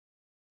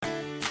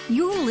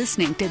You're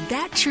listening to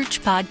That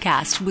Church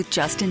Podcast with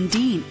Justin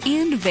Dean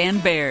and Van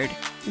Baird.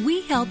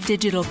 We help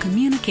digital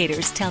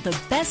communicators tell the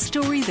best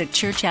story the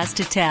church has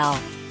to tell.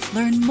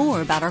 Learn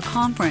more about our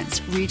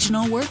conference,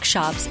 regional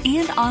workshops,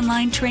 and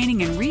online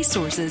training and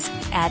resources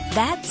at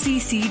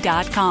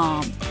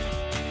thatcc.com.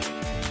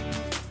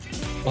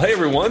 Well, hey,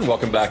 everyone.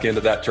 Welcome back into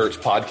That Church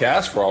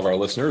Podcast for all of our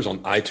listeners on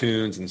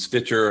iTunes and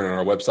Stitcher and on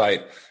our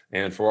website.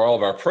 And for all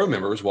of our pro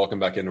members, welcome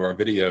back into our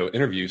video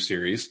interview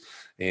series.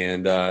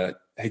 And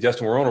hey,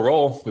 Justin, we're on a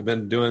roll. We've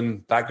been doing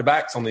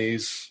back-to-backs on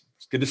these.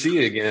 It's good to see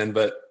you again.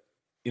 But,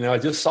 you know, I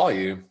just saw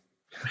you.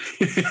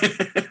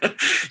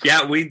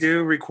 Yeah, we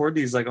do record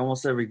these like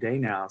almost every day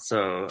now.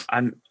 So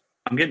I'm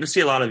getting to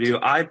see a lot of you.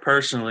 I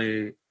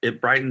personally,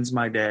 it brightens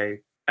my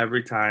day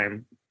every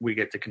time we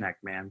get to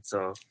connect, man.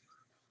 So,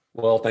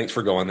 well, thanks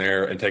for going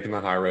there and taking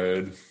the high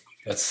road.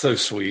 That's so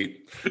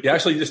sweet. You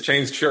actually just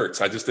changed shirts.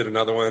 I just did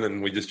another one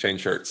and we just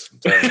changed shirts.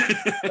 So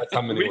that's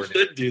how many we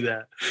should do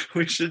that.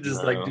 We should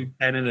just do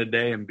 10 in a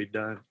day and be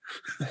done.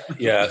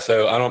 Yeah.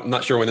 So I'm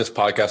not sure when this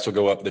podcast will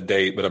go up, the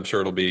date, but I'm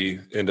sure it'll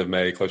be end of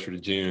May, closer to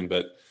June.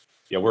 But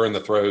yeah, we're in the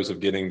throes of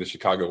getting the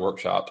Chicago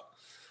workshop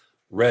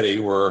ready.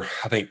 We're,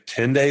 I think,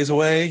 10 days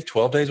away,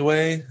 12 days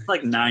away. It's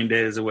like 9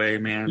 days away,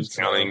 man. Who's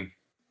counting?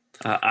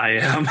 I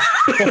am.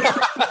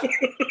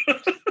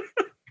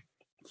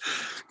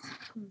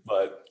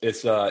 But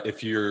it's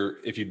if you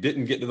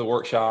didn't get to the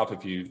workshop,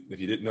 if you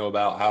didn't know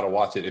about how to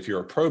watch it, if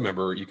you're a pro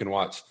member, you can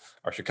watch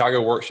our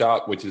Chicago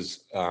workshop, which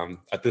is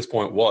at this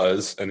point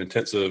was an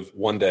intensive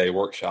 1-day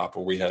workshop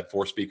where we had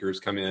 4 speakers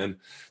come in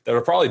that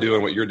are probably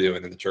doing what you're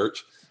doing in the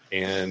church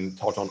and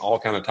talked on all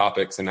kind of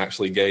topics and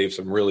actually gave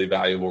some really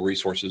valuable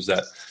resources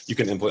that you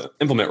can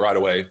implement right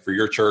away for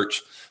your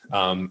church.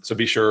 So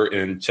be sure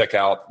and check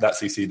out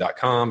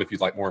thatcc.com if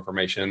you'd like more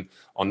information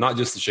on not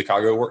just the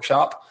Chicago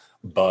workshop,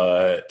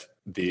 but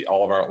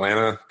all of our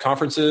Atlanta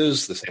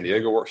conferences, the San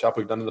Diego workshop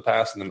we've done in the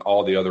past, and then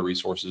all the other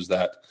resources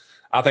that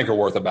I think are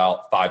worth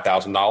about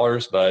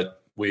 $5,000,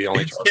 but we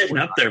only charge. It's getting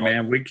up there,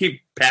 man. We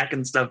keep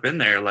packing stuff in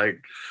there,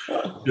 like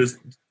just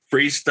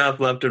free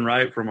stuff left and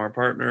right from our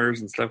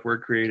partners and stuff we're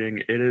creating.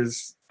 It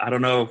is, I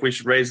don't know if we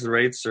should raise the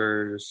rates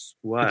or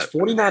what. It's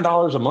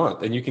 $49 a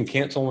month, and you can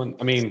cancel.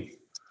 I mean,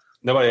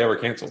 nobody ever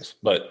cancels,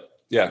 but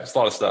yeah, it's a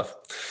lot of stuff.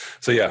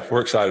 So yeah,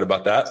 we're excited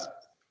about that.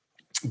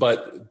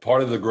 But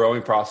part of the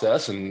growing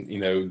process and, you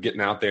know,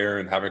 getting out there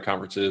and having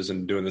conferences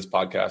and doing this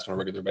podcast on a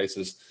regular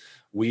basis,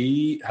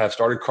 we have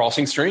started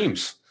crossing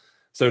streams,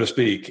 so to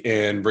speak,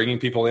 and bringing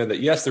people in that,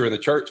 yes, they're in the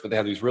church, but they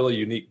have these really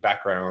unique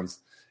backgrounds.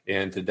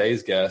 And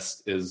today's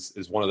guest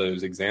is one of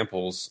those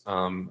examples.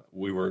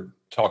 We were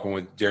talking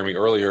with Jeramie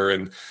earlier,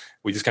 and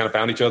we just kind of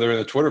found each other in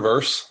the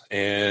Twitterverse,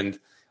 and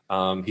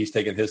he's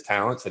taken his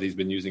talents that he's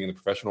been using in the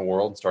professional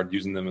world and started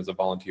using them as a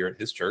volunteer at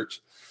his church.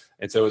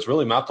 And so it's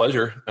really my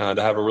pleasure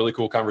to have a really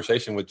cool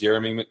conversation with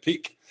Jeramie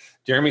McPeek.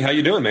 Jeramie, how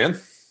you doing, man?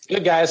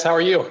 Good, guys. How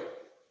are you?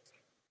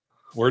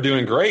 We're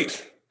doing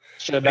great.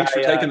 Thanks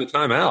for taking the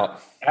time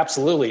out.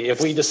 Absolutely.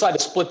 If we decide to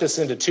split this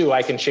into 2,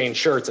 I can change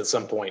shirts at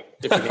some point.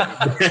 If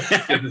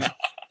you need.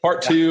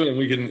 Part 2, and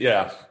we can,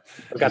 yeah.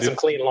 I've got some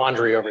clean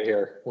laundry over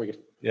here.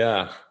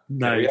 Yeah.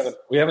 Nice. Yeah,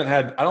 we haven't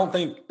had, I don't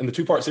think in the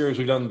 2-part series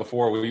we've done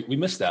before, we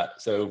missed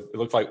that. So it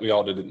looked like we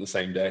all did it in the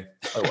same day.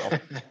 Oh, well.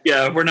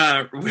 Yeah, we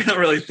don't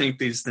really think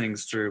these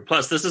things through.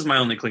 Plus, this is my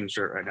only clean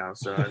shirt right now.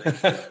 So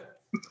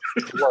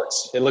it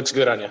works. It looks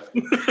good on you.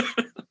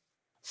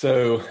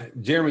 So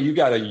Jeramie, you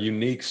got a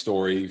unique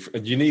story,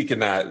 unique in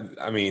that,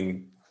 I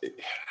mean,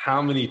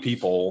 how many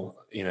people,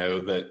 you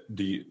know,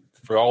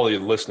 for all the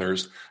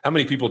listeners, how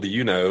many people do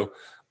you know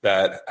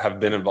that have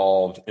been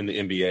involved in the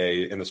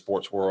NBA, in the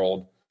sports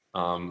world,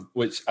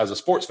 which as a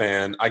sports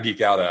fan, I geek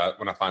out at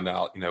when I find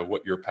out, you know,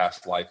 what your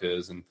past life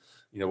is and,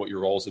 you know, what your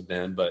roles have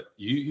been. But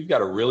you've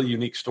got a really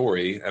unique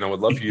story, and I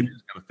would love for you to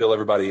just kind of fill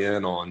everybody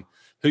in on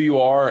who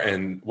you are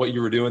and what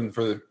you were doing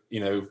for the,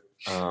 you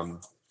know,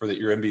 for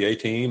your NBA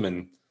team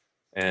and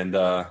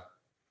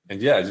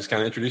yeah, just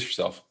kind of introduce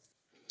yourself.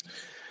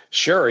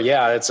 Sure.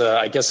 Yeah.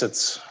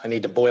 I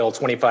need to boil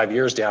 25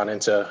 years down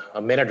into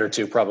a minute or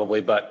 2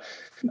 probably, but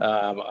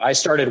I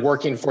started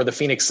working for the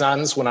Phoenix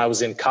Suns when I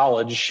was in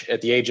college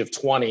at the age of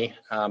 20,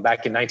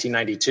 back in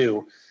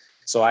 1992.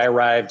 So I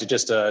arrived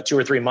just 2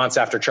 or 3 months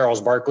after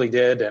Charles Barkley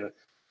did. And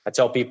I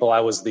tell people I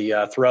was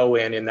the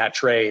throw-in in that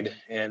trade.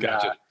 And,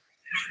 gotcha.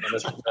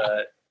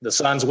 The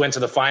Suns went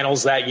to the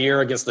finals that year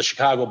against the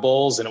Chicago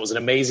Bulls, and it was an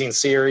amazing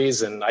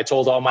series. And I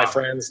told all my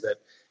friends that,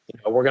 you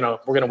know, we're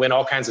gonna win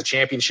all kinds of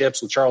championships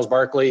with Charles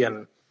Barkley.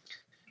 And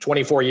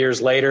 24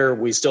 years later,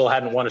 we still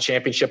hadn't won a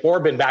championship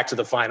or been back to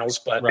the finals,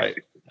 but right.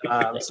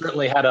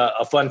 Certainly had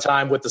a fun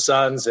time with the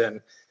Suns.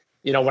 And,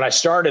 you know, when I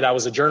started, I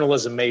was a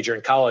journalism major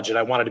in college and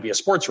I wanted to be a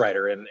sports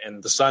writer.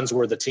 And the Suns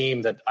were the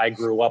team that I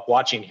grew up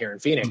watching here in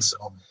Phoenix. So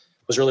I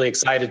was really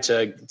excited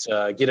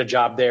to get a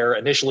job there,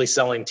 initially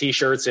selling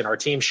T-shirts in our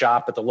team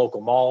shop at the local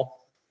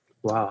mall.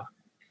 Wow.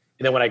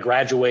 And then when I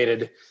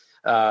graduated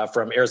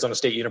from Arizona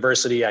State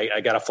University,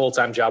 I got a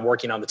full-time job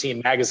working on the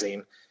team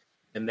magazine.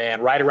 And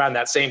then right around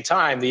that same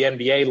time, the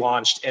NBA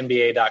launched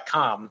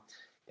NBA.com.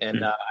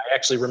 And I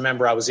actually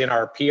remember I was in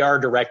our PR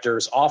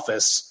director's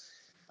office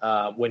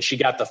when she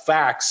got the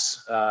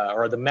fax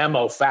or the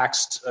memo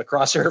faxed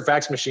across her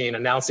fax machine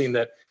announcing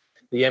that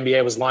the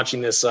NBA was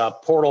launching this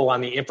portal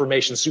on the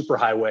information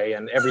superhighway,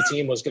 and every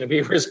team was going to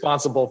be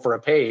responsible for a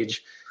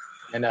page.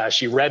 And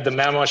she read the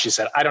memo. She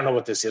said, "I don't know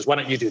what this is. Why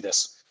don't you do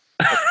this?"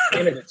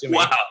 Handed it to me.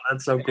 Wow,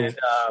 that's so cool.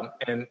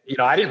 And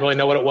I didn't really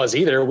know what it was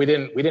either. We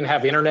didn't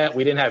have internet.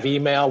 We didn't have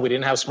email. We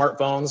didn't have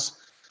smartphones.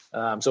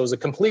 So it was a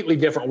completely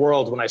different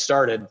world when I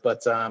started.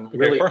 But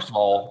really, first of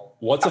all,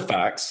 what's a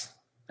fax?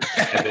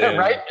 Then,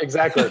 right?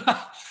 Exactly.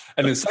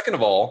 And then second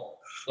of all,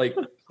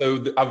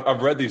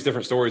 I've read these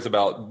different stories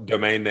about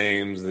domain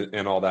names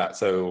and all that.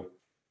 So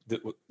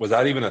was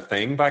that even a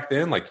thing back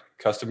then? Like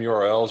custom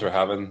URLs or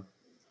having,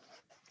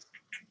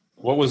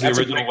 what was the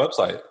original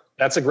website?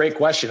 That's a great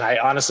question.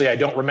 I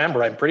don't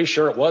remember. I'm pretty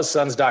sure it was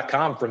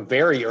suns.com from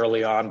very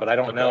early on, but I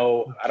don't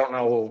know. I don't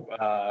know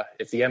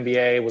if the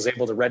NBA was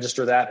able to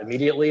register that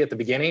immediately at the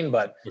beginning,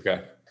 but the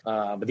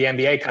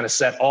NBA kind of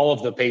set all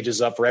of the pages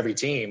up for every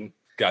team.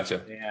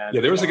 Gotcha.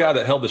 And, there was a guy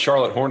that held the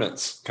Charlotte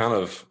Hornets kind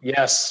of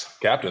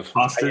captive.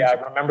 Yeah, I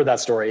remember that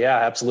story. Yeah,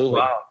 absolutely.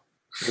 Wow.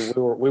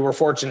 We were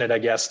fortunate, I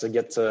guess, to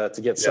get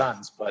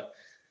Suns, but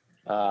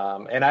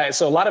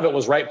so a lot of it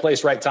was right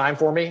place, right time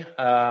for me.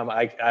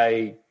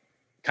 I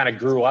kind of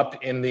grew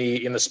up in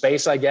the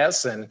space, I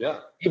guess. And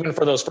even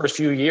for those first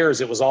few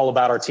years, it was all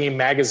about our team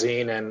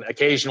magazine. And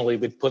occasionally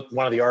we'd put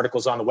one of the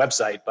articles on the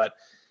website. But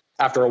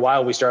after a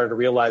while, we started to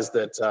realize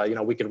that,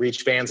 we could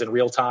reach fans in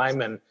real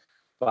time. And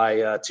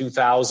by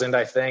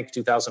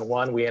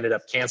 2001, we ended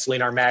up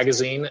canceling our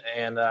magazine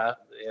and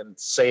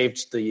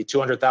saved the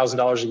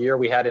 $200,000 a year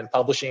we had in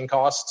publishing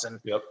costs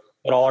and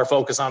put all our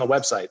focus on the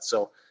website.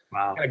 So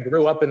I kind of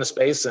grew up in the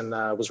space and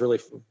was really,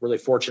 really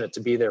fortunate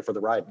to be there for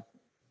the ride.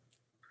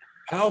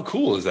 How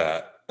cool is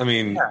that? I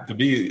mean, to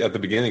be at the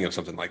beginning of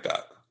something like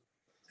that.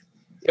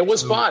 It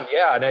was fun.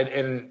 Yeah.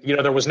 And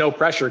there was no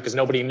pressure because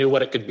nobody knew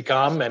what it could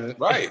become. And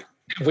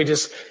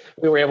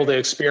we were able to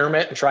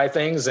experiment and try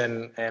things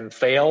and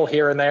fail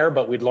here and there,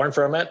 but we'd learn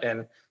from it.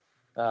 And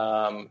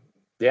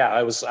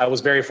I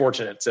was very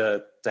fortunate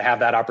to have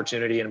that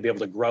opportunity and be able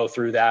to grow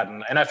through that.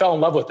 And I fell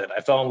in love with it.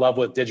 I fell in love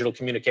with digital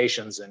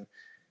communications and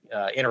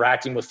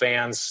interacting with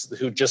fans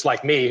who, just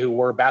like me, who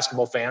were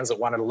basketball fans that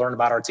wanted to learn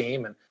about our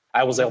team. And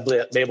I was able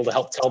to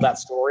help tell that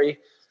story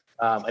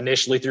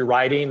initially through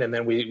writing, and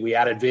then we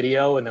added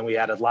video, and then we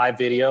added live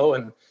video,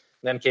 and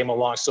then came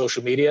along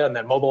social media, and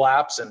then mobile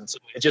apps, and so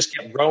it just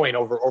kept growing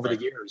over the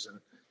years, and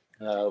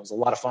it was a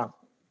lot of fun.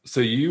 So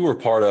you were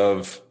part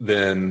of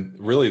then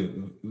really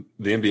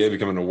the NBA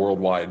becoming a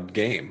worldwide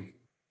game,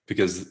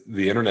 because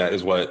the internet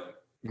is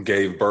what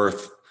gave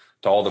birth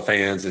to all the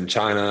fans in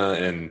China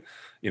and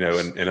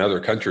in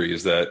other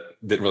countries that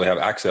didn't really have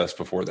access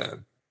before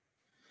then.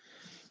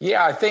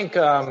 Yeah, I think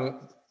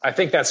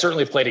that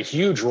certainly played a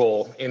huge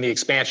role in the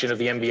expansion of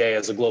the NBA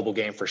as a global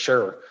game for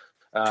sure.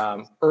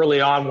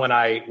 Early on when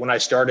I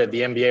started,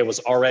 the NBA was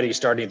already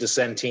starting to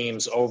send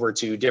teams over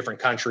to different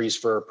countries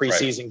for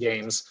preseason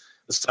games.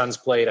 The Suns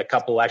played a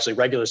couple actually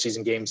regular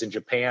season games in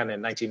Japan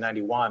in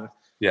 1991.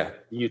 Yeah,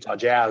 the Utah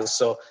Jazz.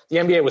 So the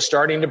NBA was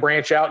starting to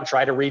branch out and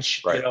try to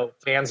reach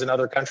fans in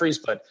other countries,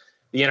 but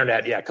the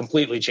internet,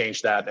 completely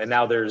changed that. And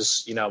now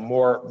there's,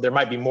 there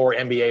might be more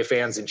NBA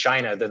fans in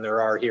China than there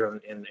are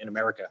here in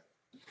America.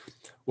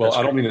 Well,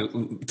 I don't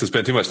mean to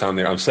spend too much time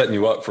there. I'm setting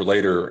you up for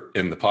later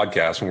in the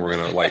podcast when we're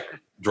going to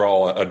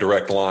draw a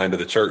direct line to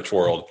the church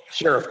world.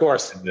 Sure, of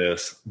course.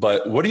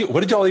 But what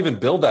did y'all even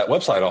build that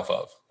website off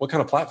of? What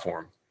kind of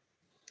platform?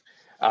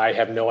 I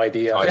have no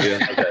idea. Okay.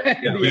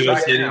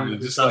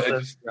 It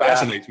just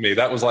fascinates me.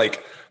 That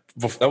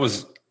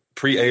was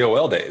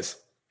pre-AOL days.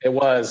 It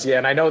was,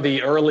 and I know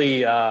the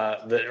early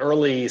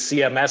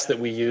CMS that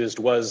we used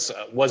was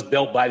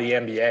built by the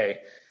NBA.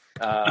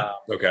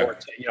 Or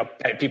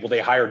people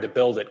they hired to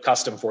build it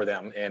custom for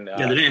them. And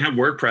they didn't have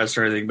WordPress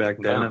or anything back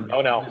then.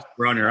 No,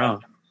 we're on your own.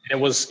 It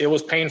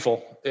was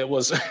painful. It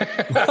was.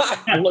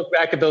 I look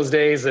back at those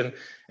days and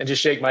just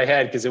shake my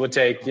head because it would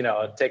take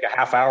a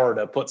half hour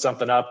to put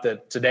something up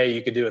that today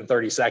you could do in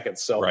 30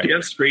 seconds. So do you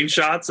have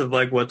screenshots of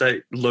what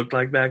that looked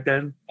like back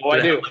then? Oh,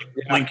 I do.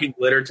 Linking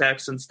glitter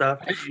text and stuff.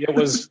 It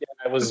was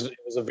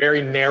a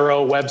very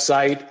narrow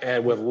website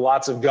and with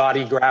lots of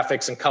gaudy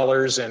graphics and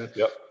colors and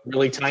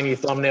really tiny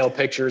thumbnail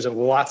pictures and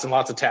lots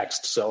of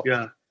text. So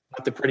not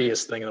the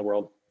prettiest thing in the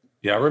world.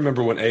 Yeah, I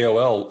remember when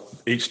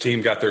AOL, each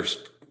team got their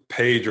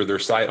page or their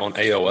site on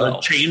AOL. The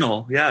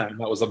channel, and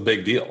that was a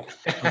big deal.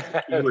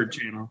 Keyword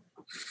channel.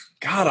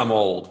 God, I'm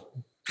old.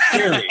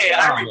 Hey,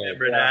 I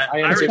remember that. I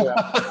am too.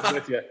 I'm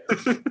with you.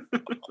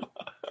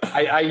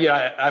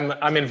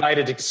 I'm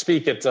invited to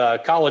speak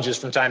at colleges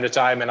from time to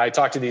time, and I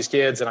talk to these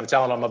kids, and I'm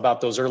telling them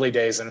about those early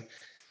days, and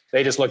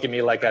they just look at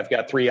me like I've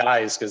got three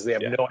eyes because they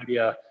have no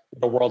idea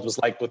what the world was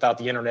like without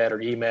the internet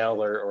or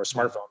email or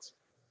smartphones.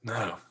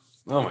 No.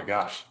 Oh my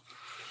gosh.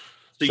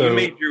 So you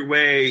made your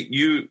way.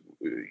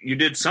 You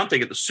did something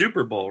at the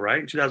Super Bowl, right?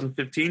 In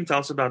 2015. Tell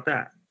us about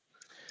that.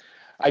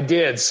 I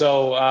did.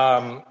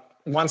 So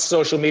once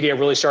social media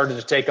really started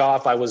to take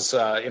off, I was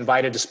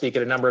invited to speak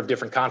at a number of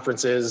different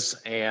conferences.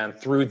 And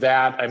through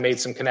that, I made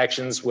some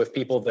connections with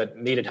people that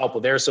needed help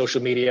with their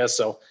social media.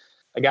 So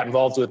I got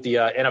involved with the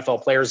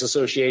NFL Players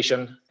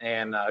Association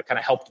and kind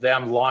of helped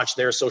them launch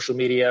their social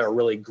media or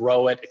really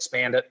grow it,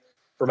 expand it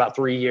for about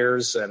 3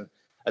 years, and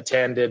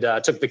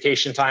took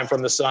vacation time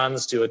from the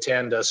Suns to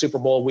attend a Super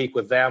Bowl week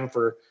with them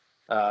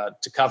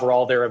to cover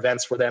all their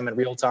events for them in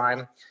real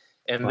time.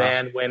 And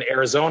then when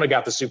Arizona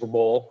got the Super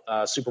Bowl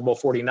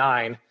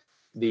 49,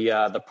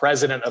 the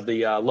president of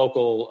the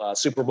local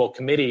Super Bowl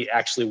committee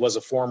actually was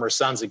a former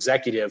Suns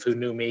executive who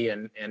knew me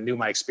and knew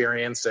my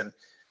experience. And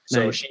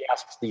so she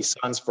asked the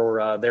Suns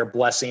for their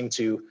blessing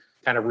to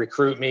kind of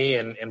recruit me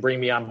and bring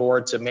me on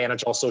board to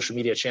manage all social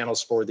media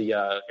channels for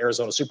the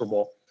Arizona Super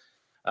Bowl.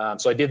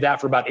 So I did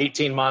that for about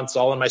 18 months,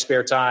 all in my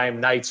spare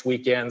time, nights,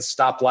 weekends,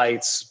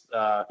 stoplights,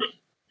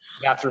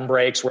 bathroom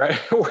breaks,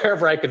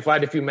 wherever I could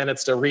find a few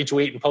minutes to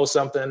retweet and post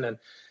something. And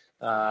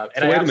wait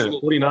a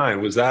minute,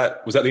 49, was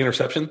that the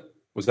interception?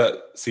 Was that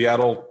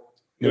Seattle?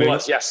 It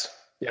was, yes.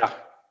 Yeah.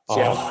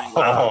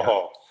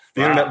 Seattle.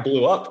 The internet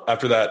blew up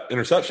after that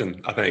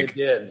interception, I think. It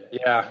did,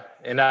 yeah.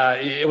 And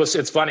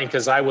it's funny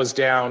because I was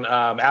down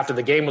after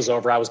the game was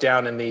over. I was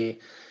down in the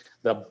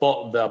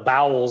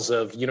bowels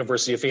of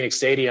University of Phoenix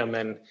Stadium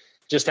and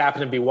just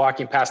happened to be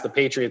walking past the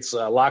Patriots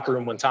locker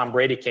room when Tom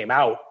Brady came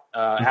out.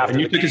 After and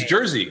you took his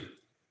jersey.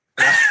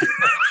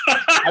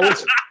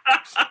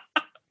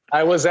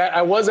 I was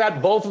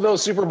at both of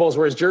those Super Bowls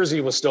where his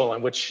jersey was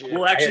stolen, which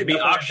we'll actually be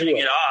auctioning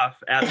it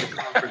off at the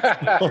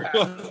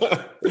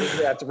conference.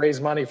 Yeah, to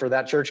raise money for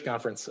that church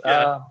conference.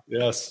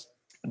 Yes.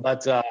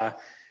 But I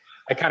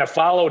kind of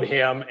followed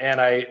him and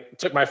I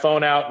took my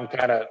phone out and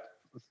kind of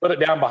put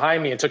it down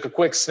behind me and took a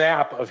quick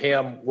snap of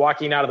him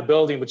walking out of the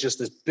building with just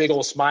this big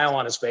old smile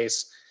on his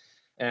face.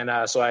 And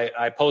so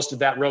I posted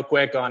that real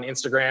quick on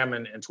Instagram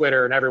and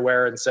Twitter and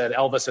everywhere and said,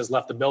 Elvis has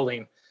left the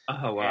building.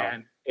 Oh, wow.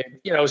 And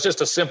it was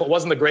just it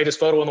wasn't the greatest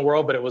photo in the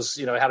world, but it was,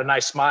 it had a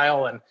nice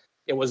smile. And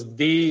it was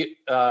the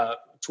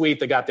tweet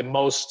that got the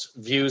most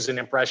views and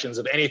impressions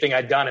of anything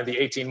I'd done in the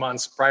 18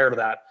 months prior to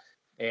that.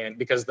 And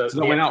because that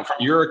went out from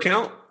your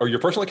account or your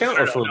personal account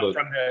from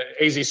the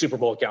AZ Super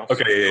Bowl account.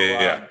 Okay.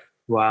 Yeah.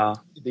 Wow.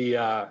 The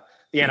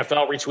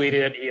NFL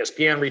retweeted,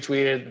 ESPN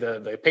retweeted,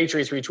 the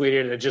Patriots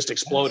retweeted, and it just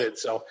exploded.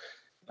 So,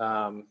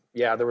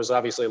 there was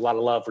obviously a lot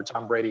of love for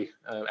Tom Brady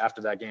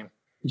after that game.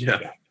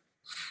 Yeah.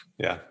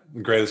 Yeah.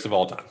 The greatest of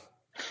all time.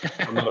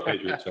 I'm not a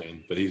Patriots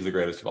fan, but he's the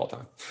greatest of all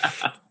time.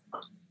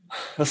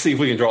 Let's see if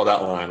we can draw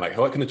that line. Like,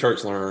 what can the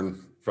church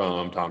learn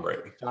from Tom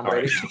Brady? Tom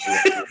Brady.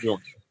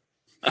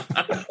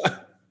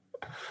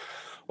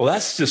 Well,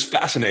 that's just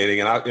fascinating.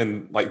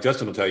 And like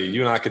Justin will tell you,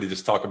 you and I could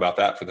just talk about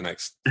that for the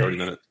next 30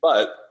 minutes,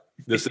 but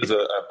this is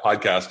a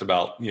podcast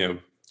about,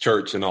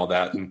 church and all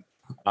that. And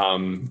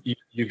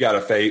you've got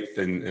a faith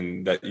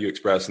and that you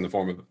express in the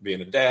form of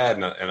being a dad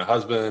and a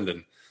husband.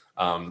 And,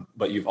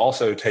 but you've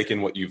also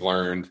taken what you've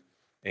learned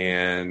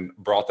and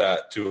brought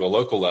that to a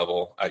local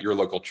level at your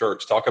local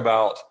church. Talk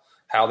about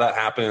how that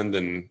happened.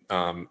 And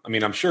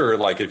I'm sure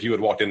like if you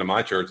had walked into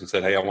my church and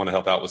said, hey, I want to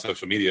help out with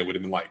social media, it would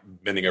have been like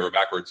bending over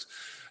backwards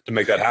to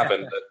make that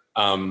happen.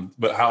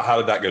 But how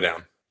did that go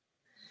down?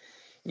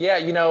 Yeah,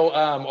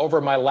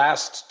 over my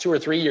last 2 or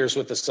 3 years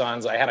with the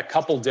Suns, I had a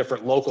couple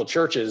different local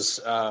churches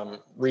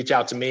reach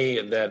out to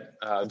me that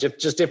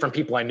just different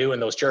people I knew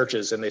in those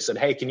churches. And they said,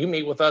 hey, can you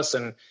meet with us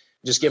and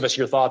just give us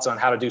your thoughts on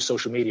how to do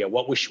social media?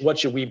 What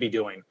should we be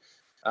doing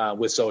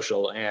with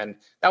social? And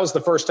that was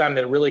the first time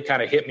that it really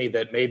kind of hit me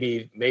that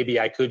maybe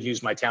I could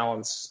use my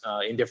talents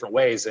in different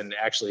ways and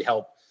actually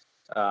help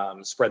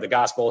spread the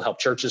gospel, help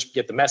churches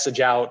get the message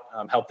out,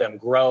 help them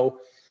grow.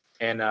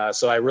 And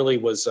so I really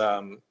was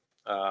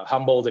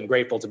humbled and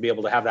grateful to be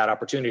able to have that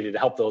opportunity to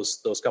help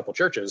those couple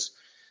churches.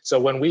 So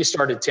when we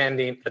started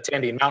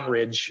attending Mountain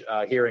Ridge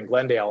here in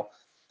Glendale,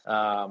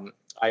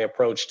 I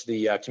approached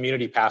the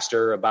community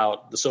pastor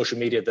about the social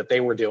media that they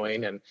were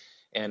doing.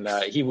 And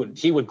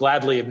he would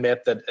gladly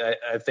admit that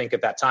I think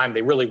at that time,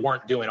 they really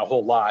weren't doing a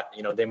whole lot.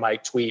 They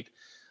might tweet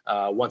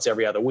once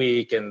every other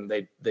week, and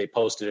they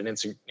posted an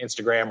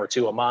Instagram or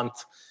two a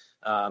month.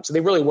 So they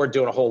really weren't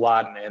doing a whole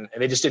lot, and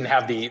they just didn't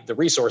have the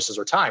resources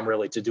or time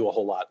really to do a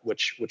whole lot,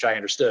 which I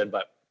understood.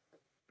 But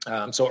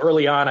so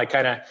early on, I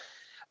kind of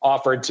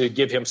offered to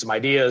give him some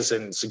ideas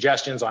and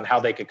suggestions on how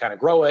they could kind of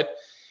grow it.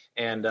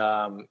 And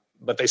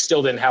but they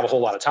still didn't have a whole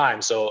lot of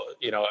time. So,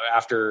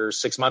 after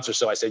 6 months or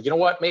so, I said, you know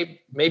what,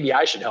 maybe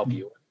I should help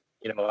you.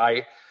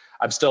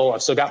 I've still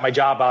got my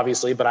job,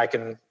 obviously, but I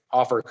can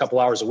offer a couple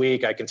hours a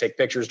week. I can take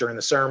pictures during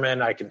the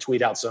sermon. I can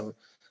tweet out some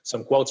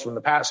quotes from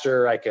the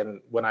pastor. I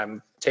can, when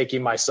I'm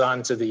taking my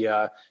son to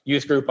the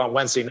youth group on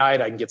Wednesday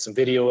night, I can get some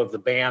video of the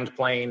band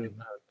playing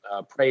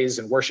praise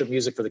and worship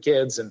music for the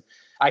kids. And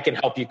I can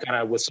help you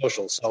kind of with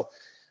social. So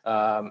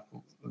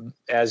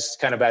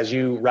as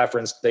you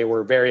referenced, they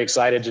were very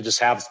excited to just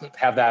have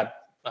that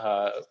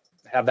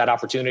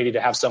opportunity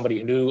to have somebody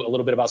who knew a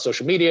little bit about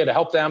social media to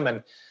help them.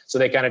 And so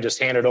they kind of just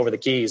handed over the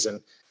keys,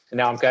 and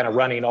now I'm kind of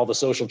running all the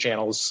social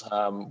channels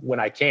when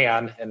I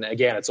can. And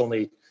again, it's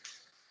only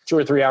 2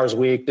 or 3 hours a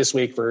week. This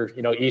week for,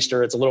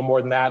 Easter, it's a little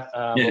more than that,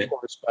 of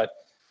course, but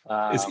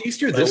is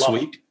Easter this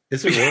week?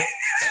 Is it really?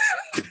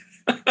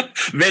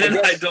 Ben and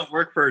I don't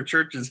work for our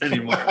churches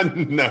anymore.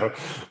 No.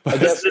 I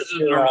guess This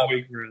is a normal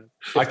week for us.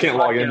 I can't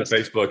log into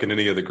Facebook and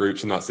any of the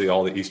groups and not see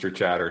all the Easter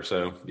chatter.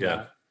 So,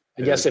 yeah.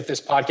 I guess if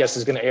this podcast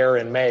is going to air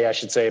in May, I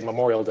should say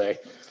Memorial Day.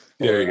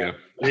 There you go.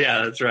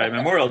 Yeah, that's right.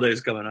 Memorial Day is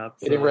coming up.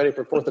 So. Getting ready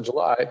for 4th of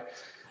July.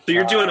 So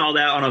you're doing all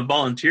that on a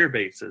volunteer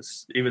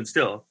basis, even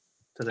still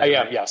today?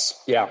 I am,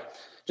 yes. Yeah.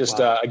 Just,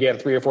 again,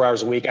 3 or 4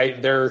 hours a week. I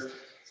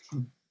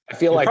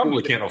feel like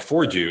probably can't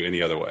afford you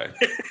any other way.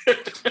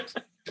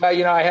 I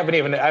haven't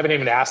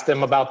even asked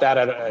them about that.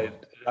 I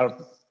don't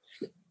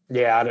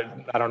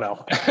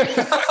know.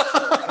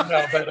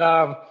 But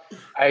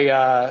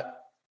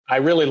I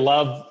really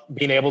love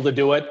being able to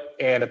do it.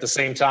 And at the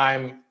same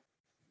time,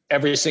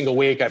 every single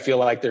week, I feel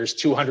like there's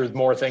 200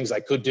 more things I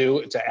could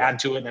do to add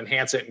to it and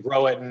enhance it and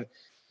grow it. And,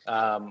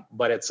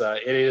 but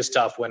it is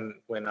tough when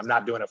I'm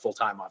not doing it full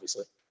time,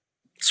 obviously.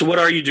 So what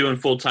are you doing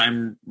full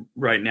time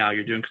right now?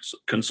 You're doing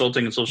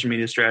consulting and social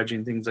media strategy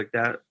and things like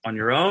that on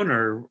your own,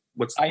 or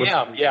I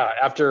am. Yeah.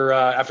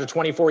 After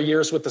 24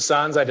 years with the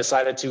Suns, I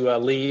decided to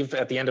leave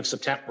at the end of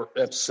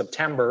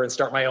September and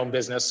start my own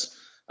business.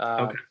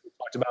 Okay.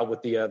 Talked about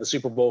with the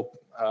Super Bowl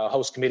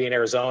host committee in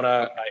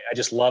Arizona. I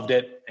just loved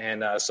it.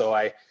 And so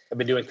I have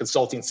been doing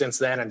consulting since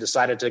then and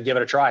decided to give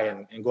it a try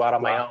and go out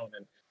on my own.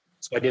 And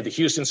so I did the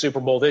Houston Super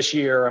Bowl this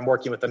year. I'm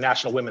working with the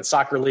National Women's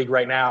Soccer League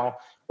right now,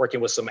 working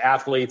with some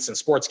athletes and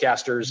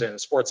sportscasters and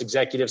sports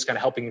executives, kind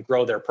of helping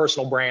grow their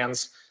personal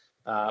brands.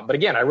 But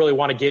again, I really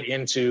want to get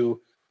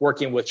into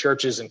working with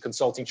churches and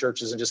consulting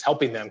churches and just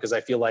helping them, because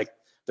I feel like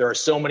there are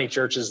so many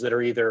churches that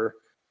are either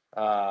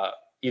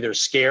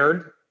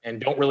scared and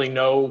don't really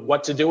know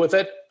what to do with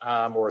it,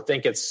 or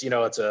think it's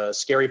a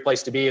scary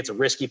place to be, it's a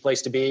risky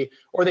place to be,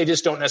 or they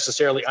just don't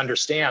necessarily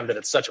understand that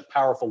it's such a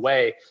powerful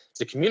way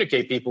to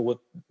communicate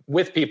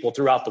with people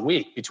throughout the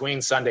week,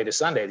 between Sunday to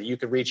Sunday, that you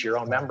can reach your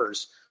own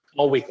members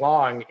all week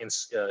long,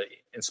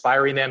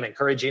 inspiring them,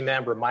 encouraging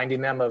them,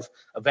 reminding them of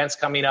events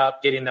coming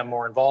up, getting them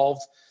more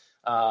involved.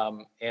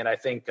 And I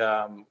think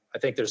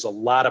there's a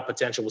lot of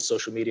potential with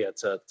social media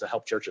to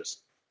help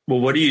churches. Well,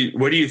 what do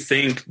you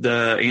think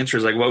the answer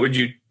is? Like, what would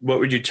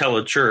you tell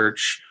a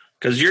church?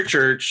 Because your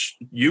church,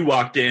 you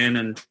walked in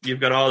and you've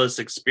got all this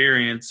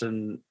experience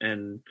and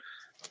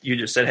you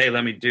just said, hey,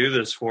 let me do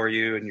this for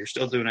you. And you're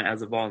still doing it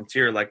as a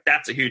volunteer. Like,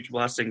 that's a huge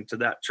blessing to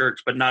that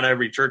church, but not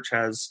every church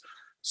has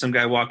some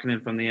guy walking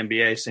in from the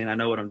NBA saying, I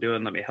know what I'm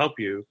doing, let me help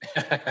you.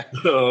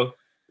 So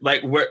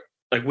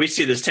we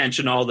see this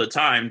tension all the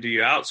time. Do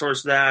you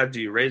outsource that?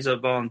 Do you raise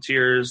up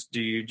volunteers?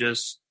 Do you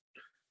just,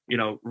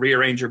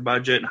 rearrange your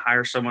budget and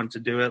hire someone to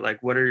do it? Like,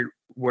 what are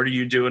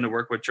you doing to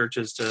work with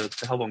churches to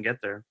help them get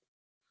there?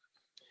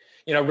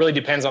 It really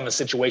depends on the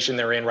situation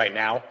they're in right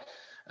now.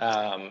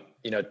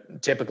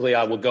 Typically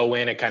I will go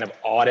in and kind of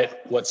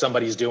audit what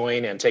somebody's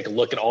doing and take a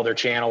look at all their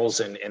channels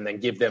and then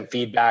give them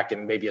feedback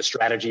and maybe a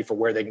strategy for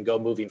where they can go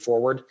moving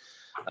forward.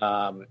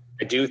 I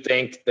do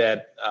think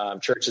that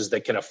churches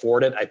that can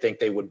afford it, I think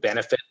they would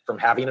benefit from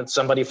having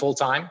somebody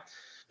full-time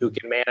who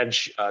can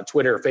manage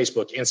Twitter,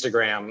 Facebook,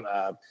 Instagram,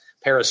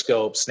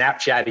 Periscope,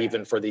 Snapchat,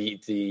 even for the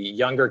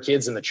younger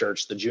kids in the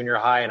church, the junior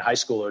high and high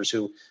schoolers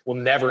who will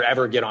never,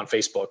 ever get on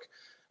Facebook,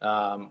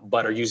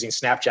 but are using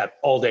Snapchat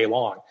all day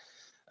long.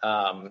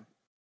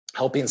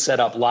 Helping set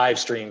up live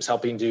streams,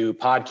 helping do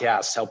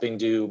podcasts, helping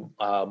do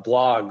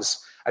blogs.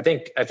 I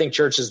think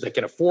churches that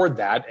can afford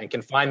that and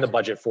can find the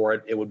budget for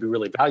it, it would be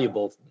really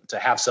valuable to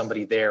have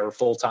somebody there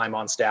full-time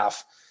on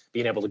staff,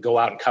 being able to go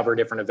out and cover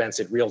different events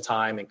in real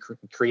time and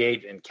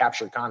create and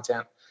capture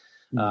content.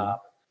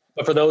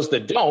 But for those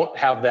that don't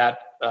have that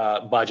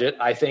budget,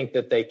 I think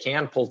that they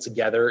can pull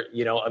together,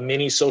 a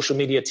mini social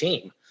media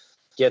team.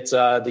 Get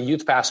the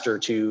youth pastor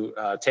to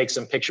take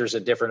some pictures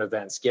at different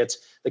events. Get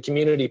the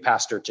community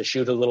pastor to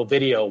shoot a little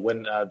video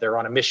when they're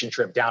on a mission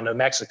trip down to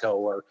Mexico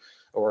or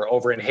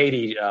over in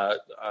Haiti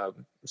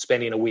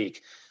spending a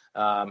week.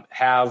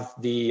 Have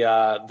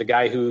the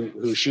guy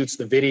who shoots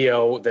the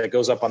video that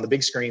goes up on the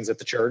big screens at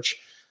the church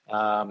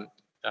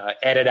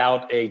edit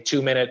out a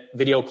 2-minute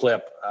video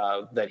clip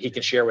that he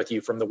can share with you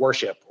from the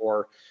worship,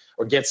 or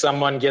get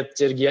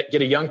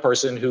a young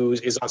person who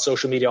is on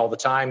social media all the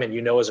time and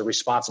is a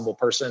responsible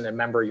person and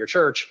member of your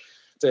church,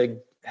 to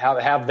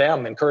have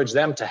them, encourage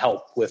them to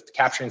help with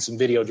capturing some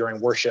video during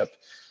worship,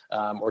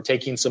 or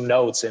taking some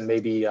notes and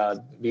maybe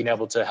being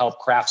able to help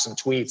craft some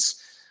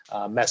tweets,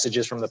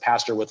 messages from the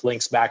pastor with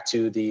links back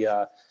to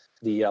the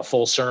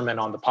full sermon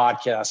on the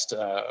podcast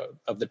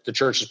of the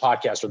church's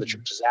podcast or the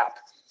church's app.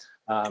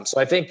 So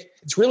I think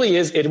it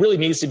really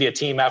needs to be a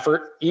team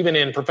effort. Even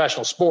in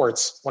professional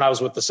sports, when I was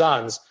with the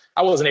Suns,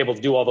 I wasn't able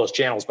to do all those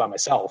channels by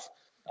myself.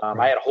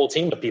 I had a whole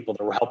team of people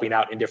that were helping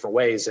out in different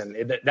ways,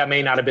 and that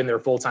may not have been their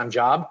full-time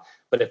job,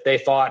 but if they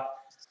thought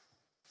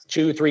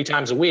 2-3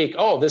 times a week,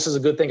 oh, this is a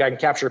good thing I can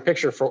capture a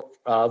picture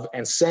of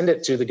and send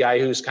it to the guy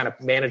who's kind of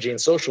managing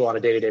social on a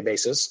day-to-day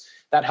basis,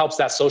 that helps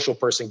that social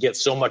person get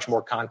so much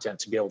more content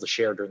to be able to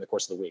share during the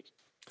course of the week.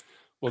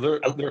 Well,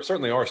 there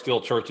certainly are still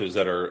churches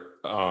that are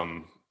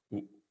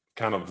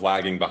kind of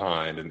lagging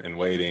behind and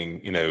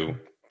waiting,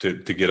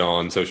 to get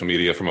on social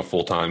media from a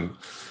full-time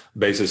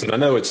basis. And I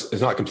know it's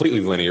not completely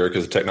linear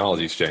because the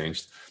technology's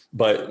changed,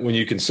 but when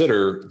you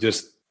consider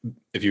just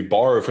if you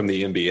borrow from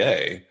the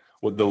NBA,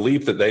 with the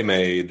leap that they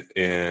made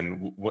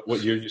in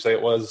what year did you say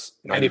it was?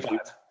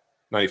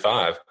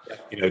 95,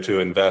 yeah. To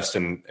invest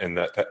in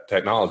that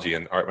technology.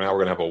 And all right, now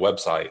we're going to have a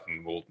website,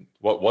 and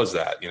what was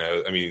that?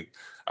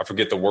 I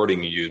forget the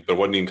wording you used, but it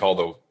wasn't even called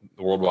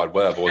the World Wide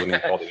Web. It wasn't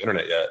even called the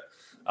internet yet.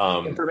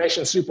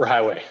 Information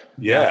superhighway.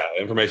 Yeah,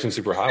 information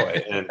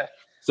superhighway. And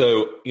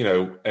so,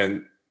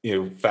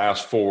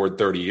 fast forward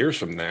 30 years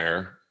from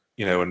there,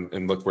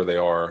 and look where they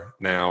are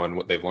now and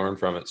what they've learned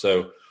from it.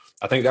 So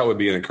I think that would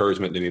be an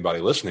encouragement to anybody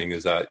listening,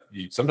 is that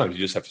sometimes you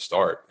just have to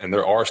start. And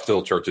there are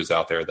still churches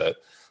out there that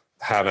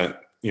haven't,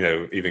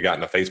 even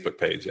gotten a Facebook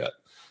page yet.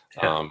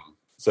 Yeah.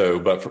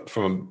 But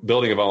from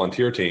building a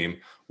volunteer team,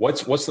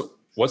 what's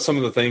some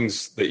of the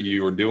things that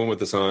you are doing with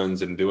the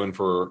Suns and doing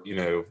for,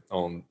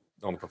 on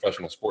the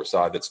professional sports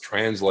side that's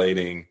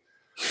translating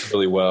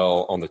really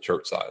well on the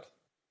church side?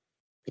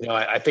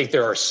 I think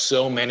there are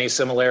so many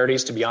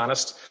similarities, to be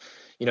honest.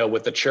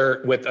 With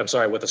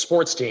the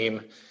sports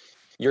team,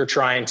 you're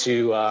trying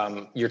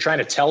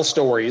to tell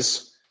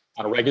stories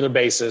on a regular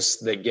basis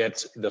that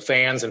get the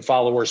fans and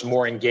followers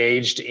more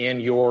engaged in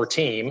your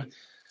team,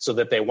 so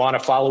that they want to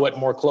follow it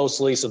more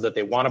closely, so that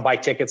they want to buy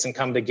tickets and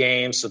come to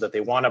games, so that they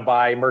want to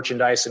buy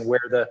merchandise and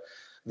wear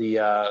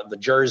the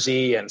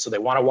jersey, and so they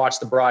want to watch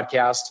the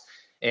broadcast.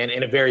 And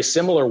in a very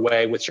similar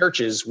way with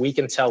churches, we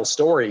can tell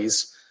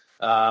stories.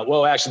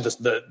 Actually,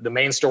 the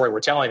main story we're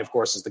telling, of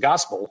course, is the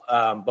gospel.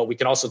 But we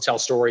can also tell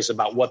stories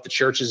about what the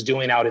church is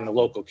doing out in the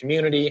local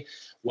community,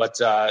 what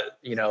the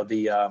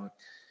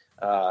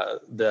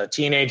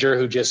teenager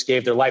who just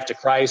gave their life to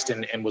Christ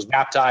and was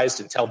baptized,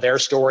 and tell their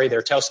story,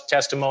 their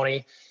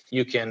testimony.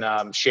 You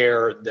can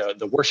share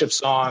the worship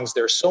songs.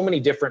 There's so many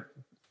different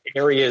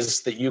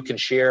areas that you can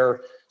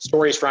share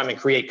stories from and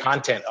create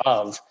content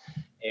of,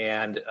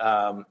 and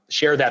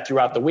share that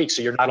throughout the week.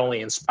 So you're not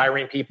only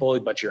inspiring people,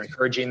 but you're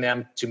encouraging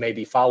them to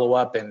maybe follow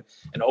up and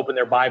open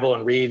their Bible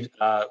and read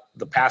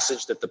the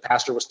passage that the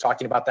pastor was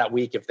talking about that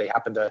week, if they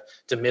happen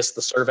to miss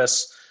the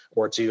service,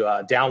 or to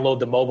download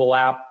the mobile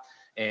app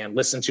and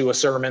listen to a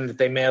sermon that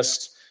they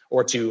missed,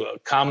 or to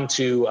come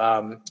to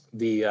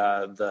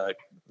the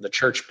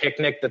church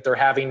picnic that they're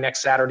having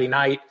next Saturday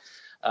night.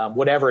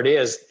 Whatever it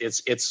is,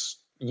 it's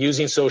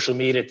using social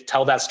media to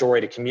tell that story,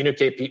 to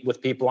communicate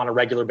with people on a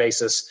regular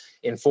basis,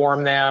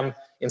 inform them.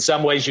 In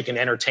some ways, you can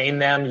entertain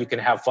them. You can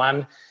have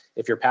fun.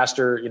 If your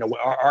pastor,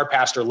 our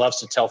pastor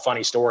loves to tell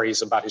funny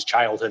stories about his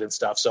childhood and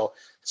stuff. So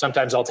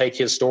sometimes I'll take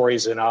his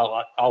stories and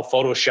I'll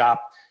Photoshop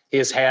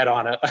his head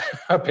on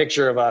a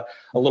picture of a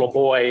little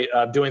boy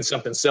doing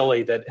something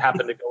silly that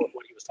happened to go with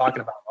what he was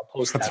talking about. I'll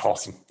post that. That's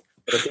awesome.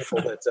 For the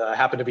people that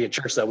happen to be at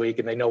church that week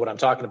and they know what I'm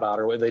talking about,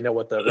 or they know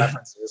what the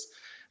reference is.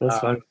 That's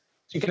fun.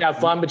 You can have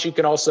fun, but you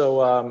can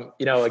also,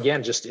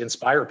 again, just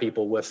inspire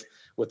people with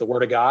the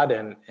Word of God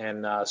and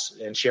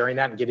sharing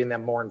that and getting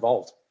them more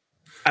involved.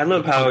 I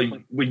love how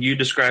when you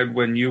described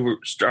when you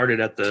started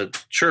at the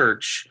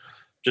church,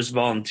 just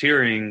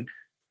volunteering,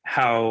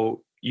 how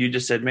you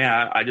just said,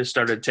 man, I just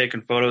started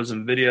taking photos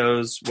and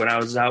videos when I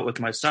was out with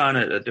my son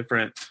at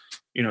different,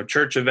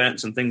 church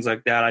events and things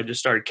like that. I just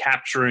started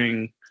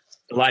capturing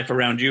the life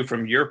around you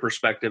from your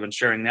perspective and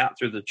sharing that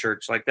through the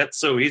church. Like, that's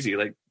so easy.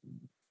 Like,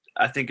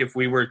 I think if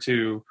we were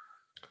to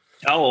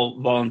tell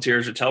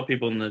volunteers or tell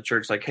people in the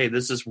church, like, hey,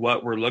 this is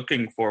what we're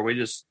looking for, we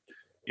just,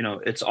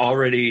 it's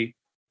already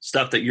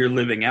stuff that you're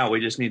living out.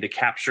 We just need to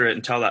capture it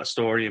and tell that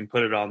story and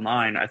put it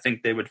online. I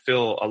think they would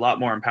feel a lot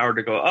more empowered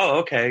to go, oh,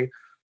 okay,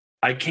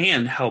 I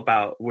can help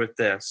out with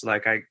this.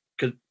 Like,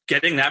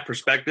 getting that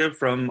perspective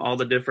from all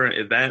the different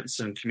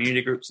events and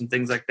community groups and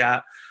things like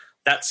that,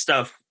 that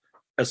stuff,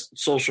 a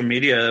social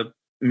media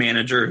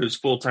manager who's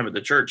full-time at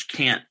the church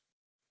can't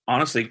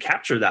honestly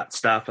capture that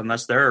stuff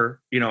unless they're,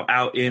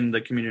 out in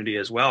the community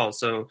as well.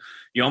 So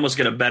you almost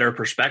get a better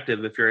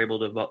perspective if you're able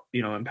to,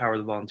 empower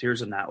the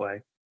volunteers in that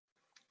way.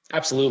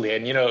 Absolutely.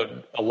 And,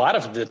 a lot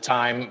of the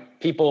time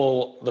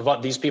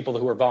these people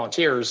who are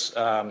volunteers,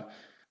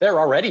 they're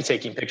already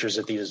taking pictures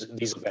at these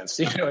events.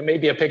 It may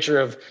be a picture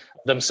of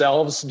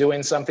themselves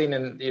doing something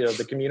in,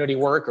 the community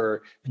work,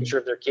 or a picture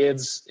of their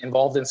kids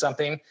involved in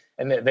something.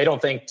 And they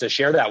don't think to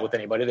share that with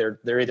anybody.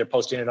 They're either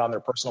posting it on their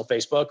personal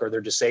Facebook, or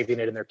they're just saving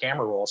it in their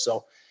camera roll.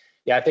 So,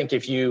 yeah, I think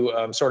if you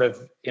sort of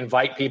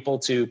invite people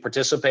to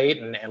participate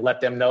and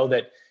let them know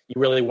that you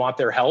really want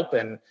their help,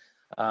 and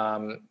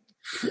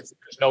there's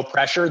no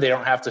pressure. They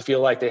don't have to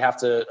feel like they have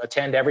to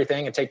attend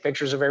everything and take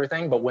pictures of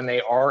everything. But when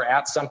they are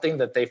at something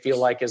that they feel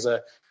like is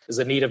a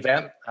neat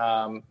event,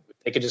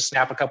 they could just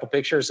snap a couple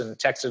pictures and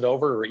text it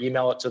over or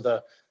email it to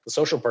the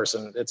social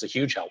person. It's a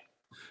huge help.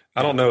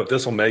 I don't know if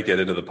this will make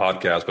it into the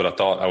podcast, but I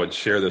thought I would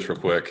share this real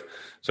quick.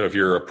 So if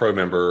you're a pro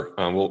member,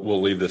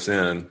 we'll leave this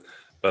in,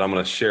 but I'm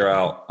going to share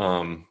out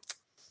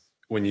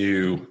when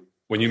you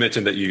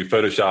mentioned that you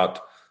Photoshopped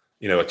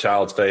a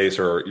child's face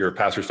or your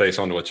pastor's face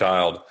onto a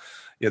child,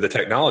 the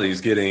technology is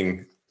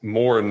getting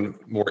more and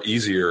more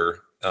easier,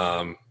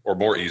 or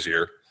more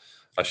easier,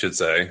 I should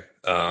say.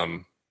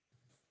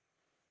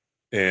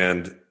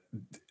 And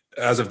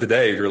as of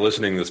today, if you're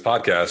listening to this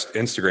podcast,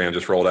 Instagram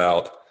just rolled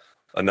out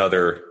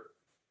another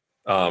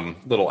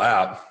little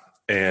app.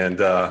 And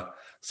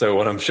so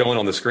what I'm showing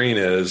on the screen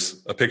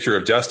is a picture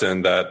of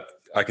Justin that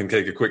I can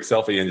take a quick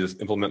selfie and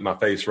just implement my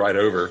face right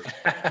over.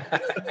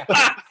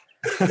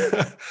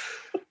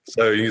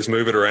 So you just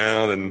move it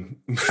around and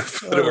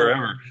put it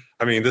wherever.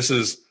 I mean, this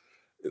is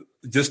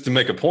just to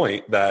make a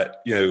point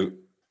that,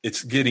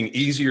 it's getting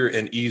easier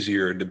and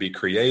easier to be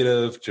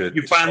creative.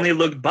 You finally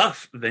look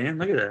buff, Van.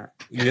 Look at that.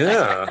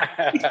 Yeah.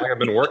 Like I've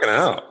been working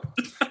out.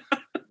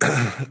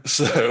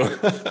 So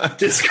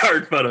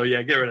discard photo.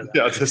 Yeah. Get rid of that.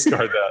 Yeah.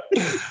 Discard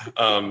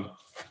that.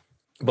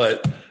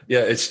 But yeah,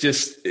 it's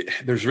just,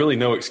 there's really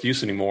no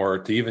excuse anymore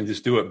to even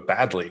just do it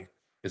badly.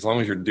 As long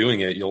as you're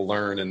doing it, you'll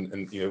learn.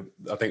 And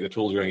I think the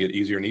tools are going to get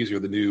easier and easier.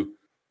 The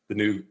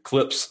new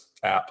Clips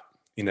app,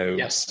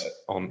 yes.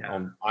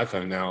 on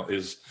iPhone now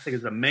is, I think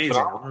it's amazing.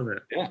 I love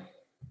it. Yeah.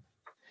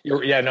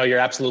 You're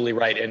absolutely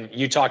right. And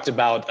you talked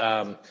about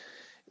the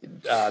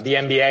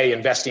MBA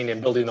investing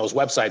in building those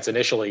websites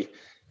initially.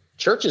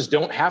 Churches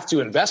don't have to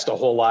invest a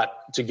whole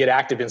lot to get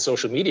active in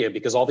social media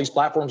because all these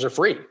platforms are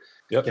free.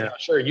 Yep. Yeah,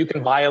 sure. You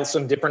can buy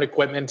some different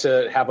equipment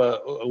to have a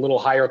little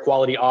higher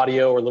quality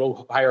audio or a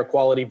little higher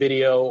quality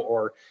video,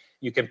 or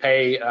you can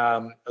pay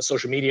a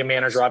social media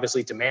manager,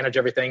 obviously, to manage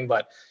everything.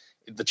 But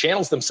the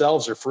channels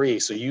themselves are free.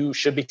 So you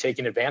should be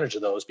taking advantage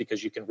of those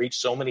because you can reach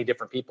so many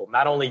different people,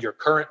 not only your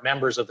current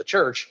members of the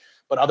church,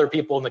 but other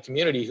people in the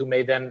community who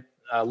may then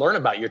learn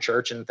about your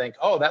church and think,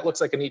 oh, that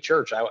looks like a neat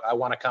church. I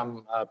want to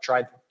come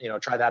try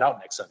that out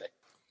next Sunday.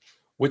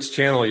 Which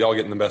channel are y'all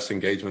getting the best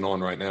engagement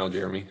on right now,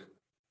 Jeramie?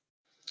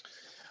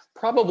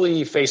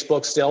 Probably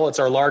Facebook still. It's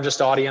our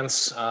largest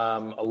audience.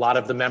 A lot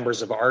of the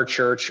members of our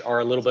church are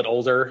a little bit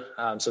older,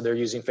 so they're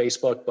using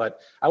Facebook.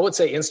 But I would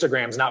say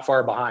Instagram's not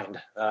far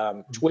behind.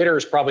 Twitter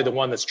is probably the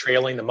one that's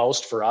trailing the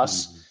most for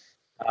us.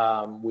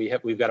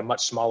 We've got a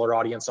much smaller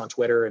audience on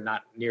Twitter and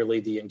not nearly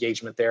the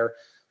engagement there.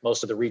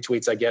 Most of the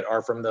retweets I get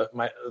are from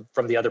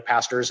the other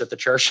pastors at the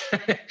church.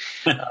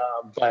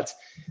 But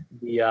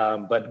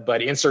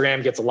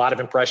Instagram gets a lot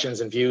of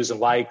impressions and views and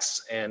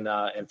likes, and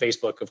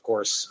Facebook, of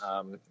course,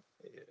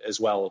 as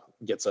well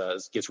gets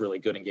really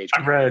good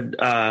engagement. I read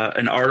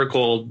an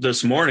article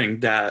this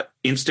morning that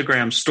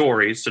Instagram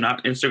stories, so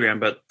not Instagram,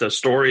 but the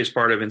stories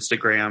part of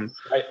Instagram,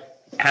 right,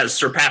 has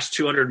surpassed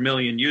 200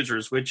 million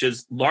users, which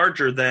is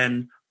larger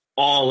than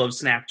all of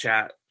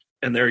Snapchat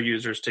and their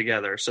users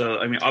together. So,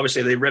 I mean,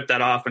 obviously they ripped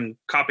that off and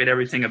copied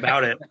everything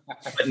about it.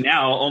 But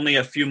now, only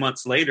a few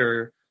months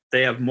later,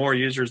 they have more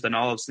users than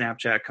all of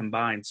Snapchat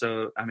combined.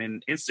 So, I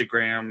mean,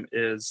 Instagram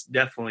is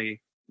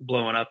definitely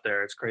blowing up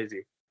there. It's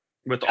crazy.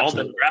 With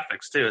Absolutely. All the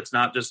graphics too. It's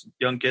not just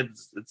young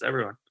kids, it's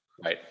everyone.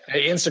 Right.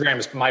 Instagram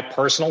is my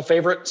personal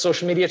favorite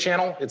social media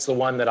channel. It's the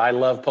one that I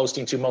love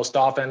posting to most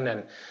often.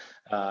 And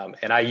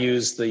I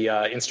use the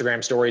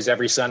Instagram stories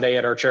every Sunday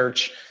at our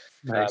church.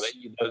 Nice.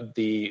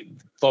 The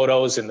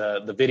photos and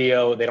the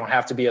video, they don't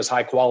have to be as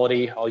high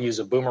quality. I'll use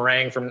a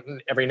boomerang from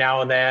every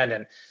now and then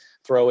and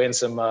throw in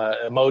some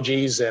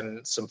emojis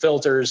and some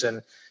filters.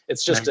 And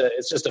it's just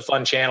a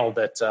fun channel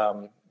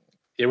that,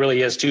 it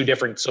really is two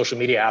different social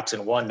media apps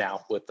in one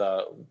now with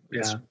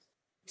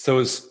So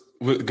it's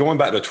going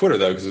back to Twitter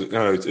though,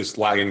 because it's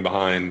lagging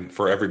behind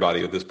for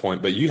everybody at this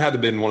point, but you had to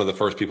have been one of the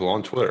first people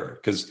on Twitter,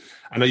 because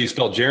I know you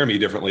spelled Jeramie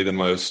differently than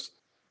most,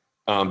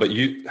 but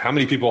how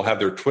many people have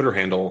their Twitter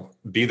handle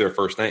be their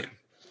first name?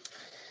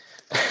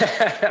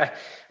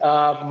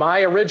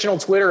 My original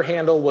Twitter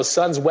handle was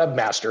Son's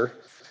Webmaster.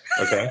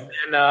 Okay.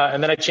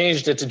 And then I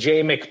changed it to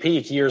J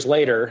McPeek years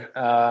later.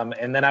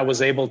 And then I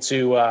was able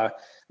to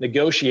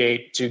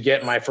negotiate to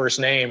get my first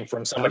name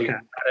from somebody who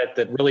had it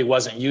that really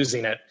wasn't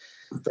using it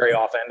very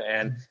often.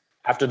 And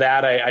after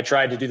that, I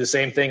tried to do the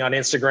same thing on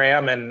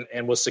Instagram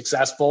and was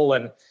successful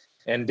and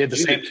did the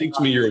same. Teach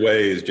me your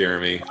ways,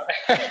 Jeramie.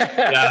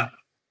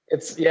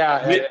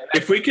 Yeah.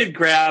 If we could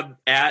grab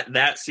at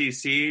that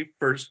CC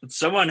first,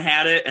 someone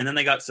had it and then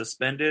they got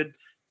suspended,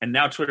 and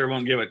now Twitter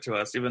won't give it to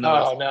us, even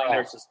though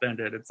they're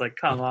suspended. It's like,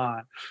 come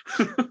on.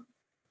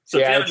 So if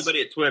you have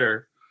anybody at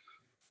Twitter,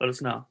 let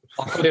us know.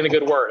 I'll put in a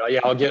good word.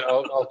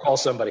 I'll call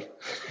somebody.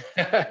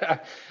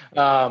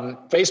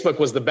 Facebook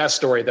was the best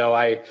story though.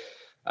 I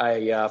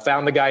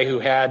found the guy who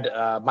had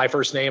my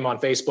first name on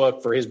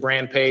Facebook for his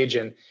brand page,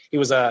 and he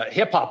was a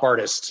hip hop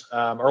artist,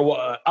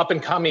 or up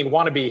and coming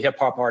wannabe hip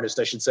hop artist,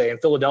 I should say, in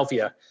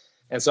Philadelphia.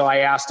 And so I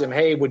asked him,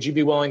 "Hey, would you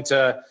be willing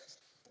to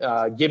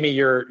give me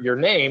your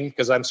name,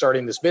 because I'm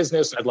starting this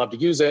business and I'd love to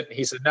use it?" And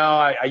he said, "No,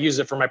 I use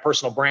it for my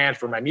personal brand,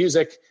 for my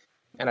music."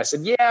 And I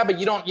said, "Yeah, but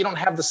you don't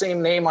have the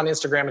same name on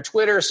Instagram and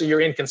Twitter, so you're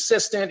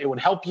inconsistent. It would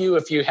help you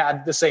if you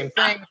had the same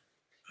thing."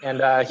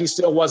 And he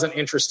still wasn't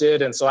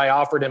interested. And so I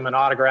offered him an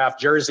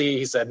autographed jersey.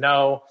 He said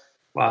no.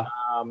 Wow.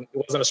 He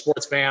wasn't a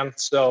sports fan.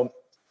 So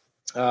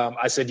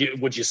I said,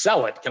 "Would you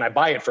sell it? Can I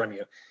buy it from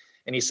you?"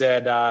 And he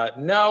said,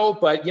 no,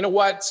 but you know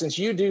what? Since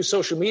you do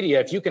social media,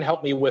 if you can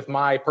help me with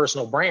my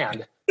personal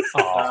brand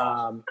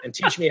and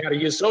teach me how to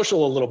use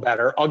social a little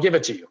better, I'll give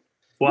it to you.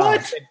 Wow.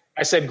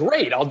 I said,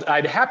 great.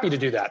 I'd happy to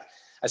do that.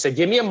 I said,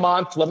 give me a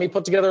month. Let me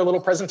put together a little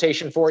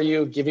presentation for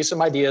you, give you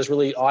some ideas,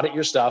 really audit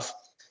your stuff.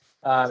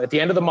 At the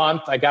end of the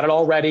month, I got it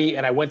all ready,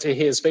 and I went to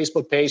his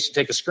Facebook page to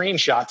take a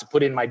screenshot to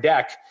put in my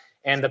deck.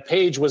 And the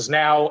page was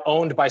now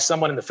owned by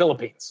someone in the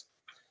Philippines.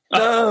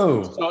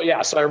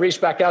 Oh. So I reached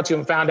back out to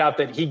him, found out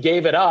that he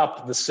gave it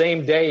up the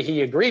same day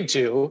he agreed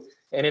to.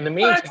 And in the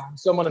meantime,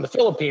 someone in the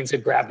Philippines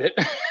had grabbed it,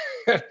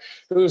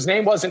 whose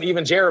name wasn't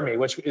even Jeramie,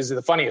 which is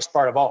the funniest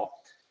part of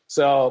all.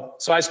 So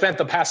I spent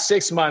the past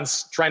 6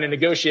 months trying to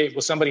negotiate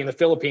with somebody in the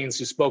Philippines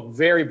who spoke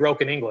very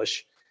broken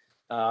English,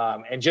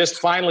 and just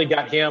finally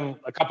got him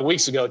a couple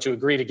weeks ago to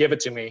agree to give it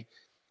to me.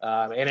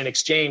 And in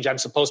exchange, I'm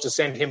supposed to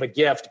send him a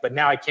gift, but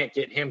now I can't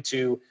get him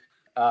to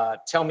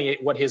tell me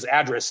what his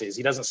address is.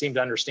 He doesn't seem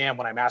to understand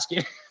when I'm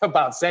asking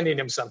about sending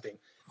him something.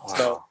 Wow.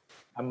 So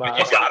I'm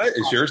you got it?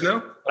 It's yours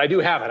now? But I do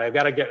have it. I've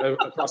got to get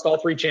across all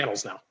 3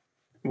 channels now.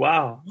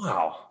 Wow.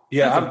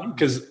 Yeah,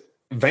 because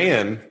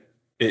Van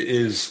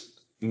is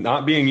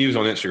not being used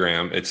on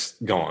Instagram. It's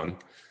gone.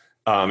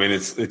 And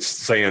it's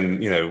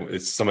saying,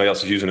 it's somebody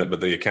else is using it, but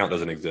the account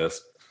doesn't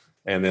exist.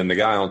 And then the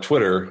guy on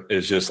Twitter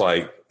is just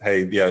like,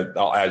 hey, yeah,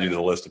 I'll add you to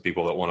the list of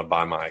people that want to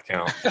buy my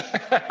account.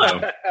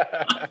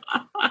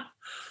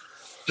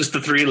 Just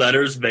the 3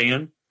 letters,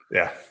 Van.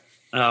 Yeah.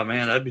 Oh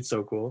man, that'd be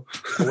so cool.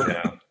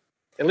 Yeah.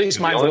 At least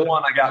the only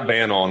one I got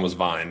Van on was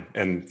Vine,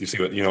 and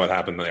you know what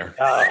happened there.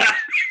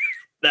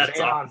 That's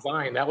Van on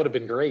Vine. That would have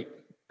been great.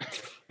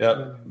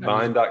 Yep.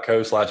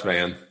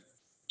 Vine.co/Van.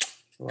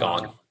 Wow.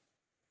 Gone.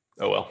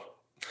 Oh well.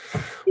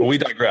 Well, we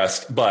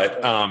digressed,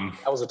 but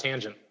that was a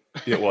tangent.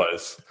 It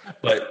was.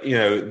 But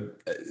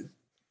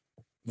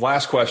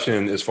last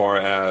question, as far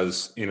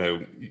as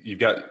you've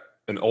got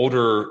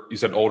you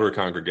said older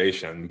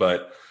congregation,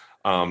 but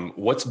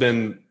what's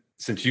been,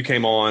 since you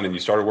came on and you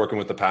started working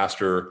with the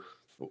pastor,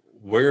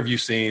 where have you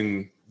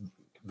seen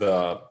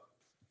the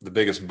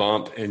biggest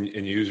bump in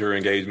user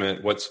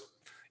engagement? What's,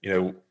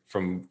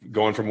 from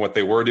going from what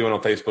they were doing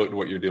on Facebook to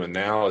what you're doing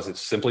now? Is it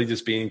simply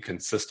just being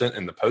consistent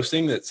in the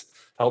posting that's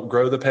helped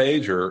grow the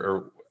page,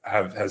 or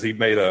has he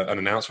made an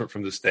announcement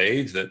from the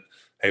stage that,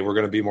 hey, we're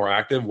going to be more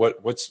active?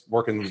 What's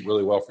working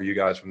really well for you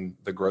guys from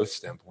the growth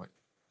standpoint?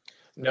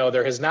 No,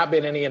 there has not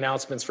been any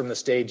announcements from the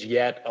stage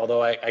yet,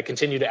 although I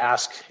continue to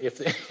ask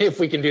if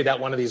we can do that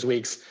one of these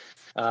weeks.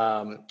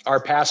 Our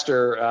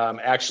pastor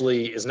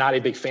actually is not a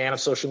big fan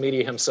of social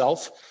media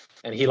himself,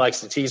 and he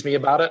likes to tease me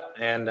about it.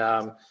 And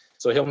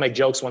so he'll make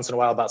jokes once in a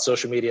while about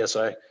social media.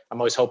 So I'm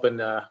always hoping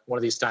one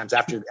of these times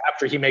after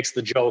he makes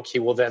the joke, he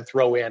will then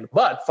throw in,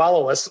 but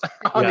follow us.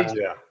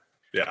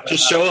 Yeah.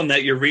 Just show him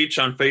that your reach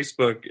on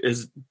Facebook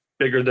is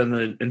bigger than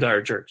the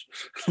entire church.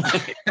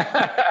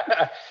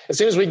 As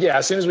soon as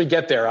we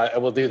get there, I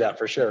will do that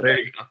for sure. There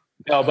you go.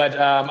 No, but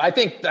I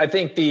think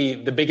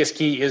the biggest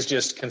key is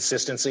just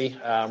consistency,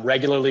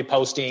 regularly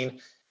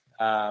posting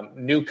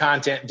new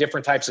content,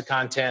 different types of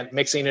content,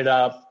 mixing it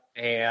up,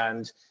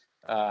 and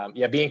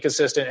being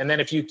consistent. And then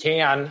if you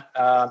can,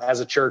 as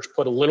a church,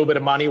 put a little bit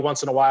of money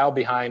once in a while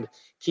behind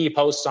key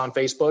posts on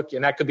Facebook,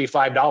 and that could be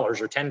 $5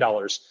 or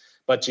 $10,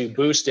 but to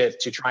boost it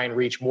to try and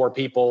reach more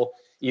people,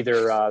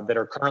 either that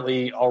are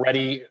currently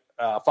already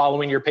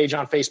following your page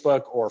on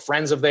Facebook, or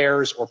friends of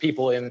theirs, or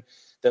people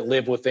that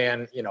live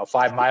within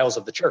 5 miles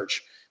of the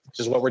church, which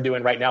is what we're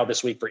doing right now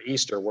this week for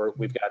Easter, where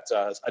we've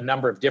got a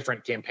number of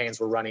different campaigns.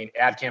 We're running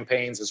ad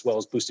campaigns as well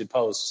as boosted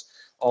posts,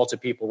 all to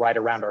people right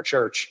around our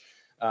church,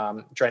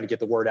 trying to get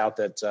the word out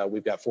that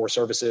we've got 4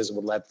 services and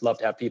would love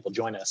to have people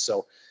join us.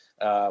 So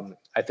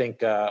I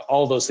think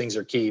all those things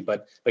are key,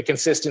 but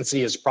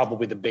consistency is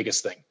probably the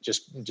biggest thing.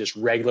 Just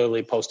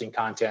regularly posting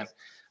content,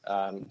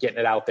 getting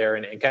it out there,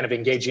 and kind of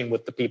engaging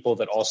with the people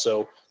that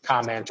also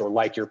comment or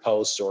like your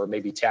posts, or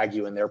maybe tag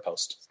you in their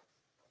post.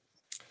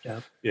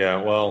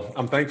 Yeah. Well,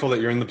 I'm thankful that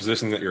you're in the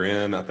position that you're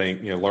in. I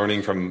think,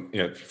 learning from,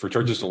 for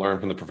churches to learn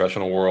from the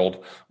professional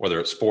world,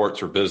 whether it's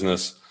sports or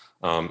business,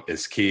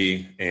 is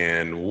key.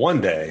 And one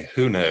day,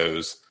 who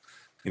knows,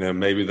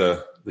 maybe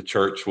the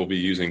church will be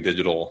using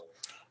digital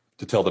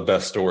to tell the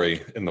best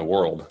story in the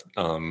world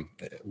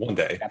one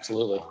day.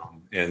 Absolutely.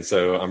 And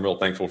so I'm real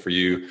thankful for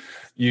you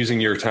using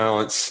your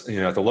talents,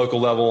 at the local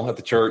level at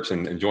the church,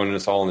 and joining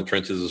us all in the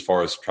trenches as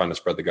far as trying to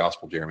spread the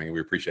gospel, Jeramie. We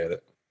appreciate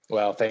it.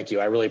 Well, thank you.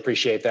 I really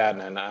appreciate that.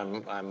 And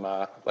I'm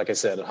like I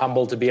said,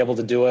 humbled to be able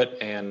to do it,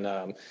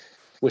 and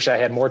wish I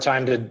had more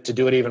time to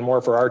do it even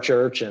more for our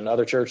church and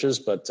other churches,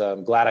 but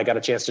I'm glad I got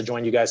a chance to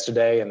join you guys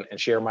today and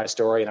share my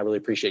story. And I really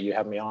appreciate you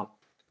having me on.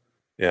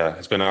 Yeah,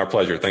 it's been our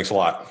pleasure. Thanks a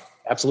lot.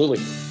 Absolutely.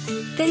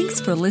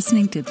 Thanks for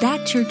listening to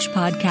That Church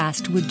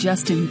Podcast with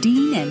Justin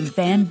Dean and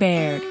Van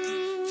Baird.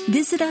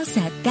 Visit us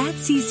at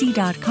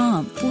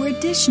thatcc.com for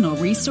additional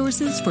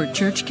resources for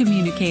church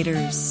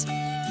communicators.